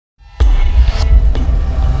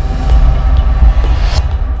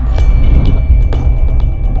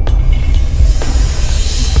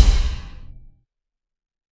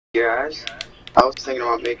guys. I was thinking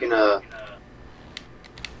about making a...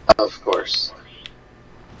 Of course.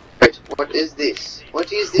 Wait, what is this?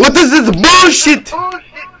 What is this? What is this bullshit?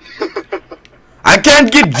 I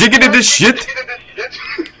can't get jiggy to this shit.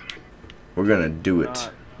 We're gonna do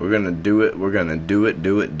it. We're gonna do it. We're gonna do it.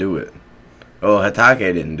 Do it. Oh,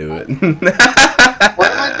 Hatake didn't do it.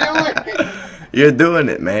 What am I doing? You're doing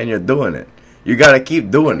it, man. You're doing it. You gotta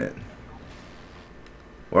keep doing it.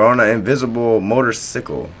 We're on an invisible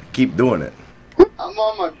motorcycle. Keep doing it. I'm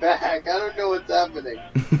on my back. I don't know what's happening.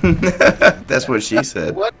 That's what she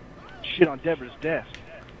said. What? Shit on Deborah's desk.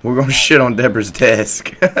 We're gonna shit on Deborah's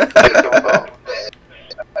desk. Dang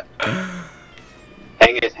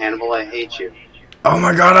it, Hannibal, I hate you. Oh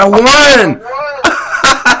my god, I won!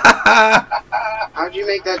 How'd you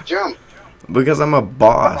make that jump? Because I'm a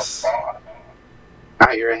boss.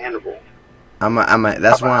 Ah, you're a Hannibal.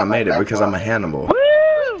 That's why I made it, because I'm a Hannibal.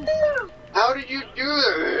 How did you do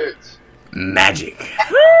it? Magic.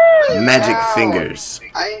 Magic fingers.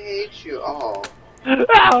 I hate you all.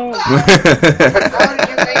 Ow. How did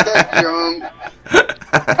you make that jump?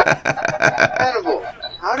 Hannibal,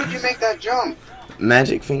 how did you make that jump?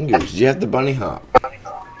 Magic fingers. You have the bunny hop.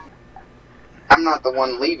 I'm not the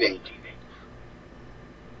one leaving.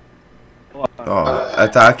 Oh,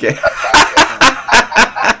 Hatake.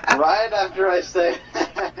 Right after I say